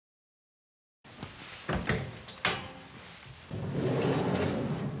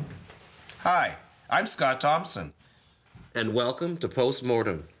Hi, I'm Scott Thompson. And welcome to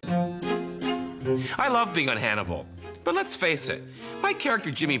Post-Mortem. I love being on Hannibal, but let's face it, my character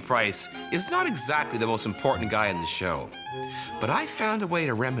Jimmy Price is not exactly the most important guy in the show. But I found a way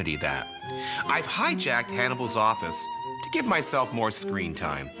to remedy that. I've hijacked Hannibal's office to give myself more screen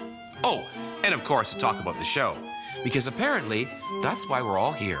time. Oh, and of course to talk about the show, because apparently that's why we're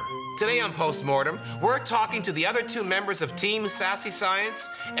all here. Today on Post-Mortem, we're talking to the other two members of Team Sassy Science,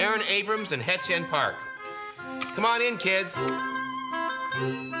 Aaron Abrams and Hettienne Park. Come on in, kids.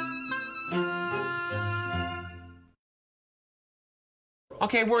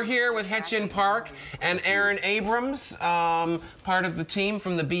 Okay, we're here with Hettienne Park and Aaron Abrams, part of the team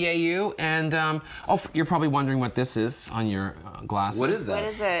from the BAU. And, oh, you're probably wondering what this is on your glasses. What is that?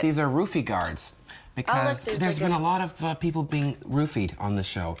 What is it? These are roofie guards. Because there's been a lot of people being roofied on the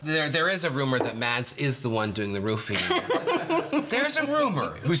show. There is a rumor that Mads is the one doing the roofing. There's a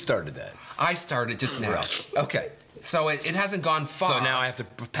rumor. Who started that? I started just now. Right. Okay. So it hasn't gone far. So now I have to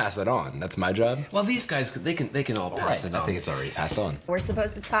pass that on. That's my job? Well, these guys, they can all pass it on. I think it's already passed on. We're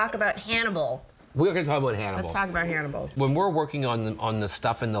supposed to talk about Hannibal. We're going to talk about Hannibal. Let's talk about Hannibal. When we're working on the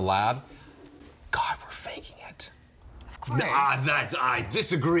stuff in the lab, God, we're faking it. I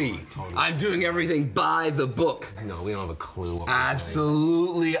disagree. Totally. I'm doing everything by the book. No, we don't have a clue what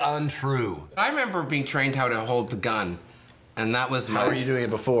Absolutely untrue. I remember being trained how to hold the gun, and that was my... How were you doing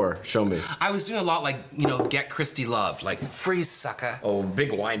it before? Show me. I was doing a lot like, you know, Get Christy Love, like freeze sucker. Oh,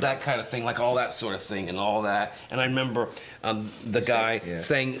 big wind That kind of thing, like all that sort of thing and all that. And I remember the guy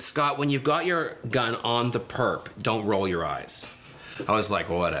saying, Scott, when you've got your gun on the perp, don't roll your eyes. I was like,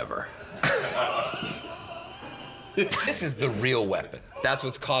 whatever. This is the real weapon. That's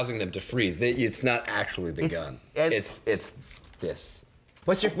what's causing them to freeze. It's not actually the gun. It's this.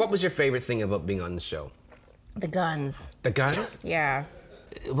 What was your favorite thing about being on the show? The guns. The guns? Yeah.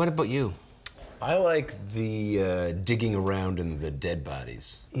 What about you? I like the digging around in the dead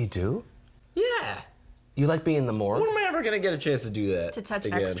bodies. You do? Yeah. You like being in the morgue? When am I ever gonna get a chance to do that? To touch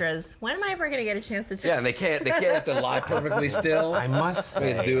again? extras. When am I ever gonna get a chance to touch? Yeah, and they can't have to lie perfectly still. I must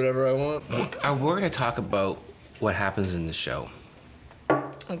say. I can do whatever I want. We're gonna talk about what happens in the show.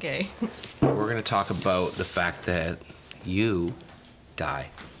 Okay. We're gonna talk about the fact that you die.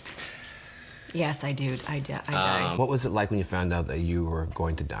 Yes, I do. I die. What was it like when you found out that you were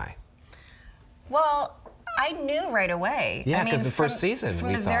going to die? Well, I knew right away. Yeah, I mean, because the first season,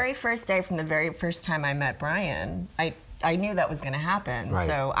 From the very first day, from the very first time I met Brian, I knew that was going to happen. Right.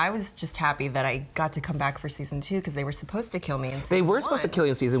 So I was just happy that I got to come back for season 2 because they were supposed to kill me in season 1. They were supposed to kill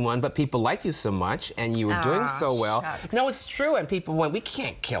you in season 1, but people liked you so much, and you were doing so well. Shucks. No, it's true, and people went, we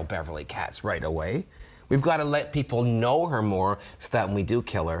can't kill Beverly Katz right away. We've got to let people know her more so that when we do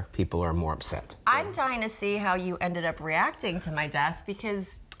kill her, people are more upset. I'm dying to see how you ended up reacting to my death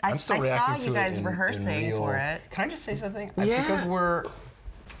because I saw you guys rehearsing for it. Can I just say something? Yeah. Because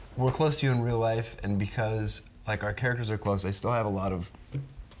we're close to you in real life, and because like our characters are close, I still have a lot of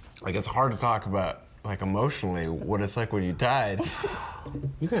like it's hard to talk about like emotionally what it's like when you died.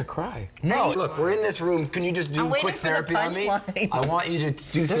 You're gonna cry. No, look, we're in this room. Can you just do quick for the therapy on me? punchline. I want you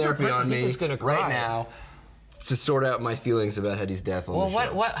to do therapy on me right now to sort out my feelings about Hetty's death on the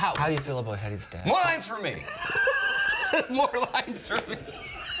show. How do you feel about Hetty's death? More lines for me. More lines for me.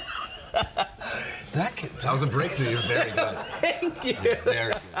 That was a breakthrough. You're very good. Thank you. You're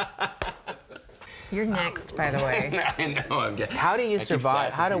very good. You're next, by the way. I know. I'm getting. How do you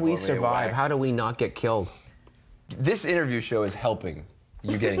survive? How do we survive? How do we not get killed? This interview show is helping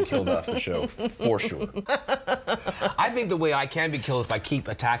you getting killed off the show, for sure. I think the way I can be killed is by keep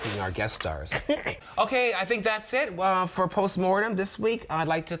attacking our guest stars. Okay, I think that's it for Post-Mortem this week. I'd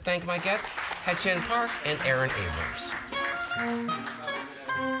like to thank my guests, Hettienne Park and Aaron Abrams.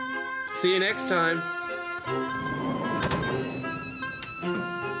 See you next time.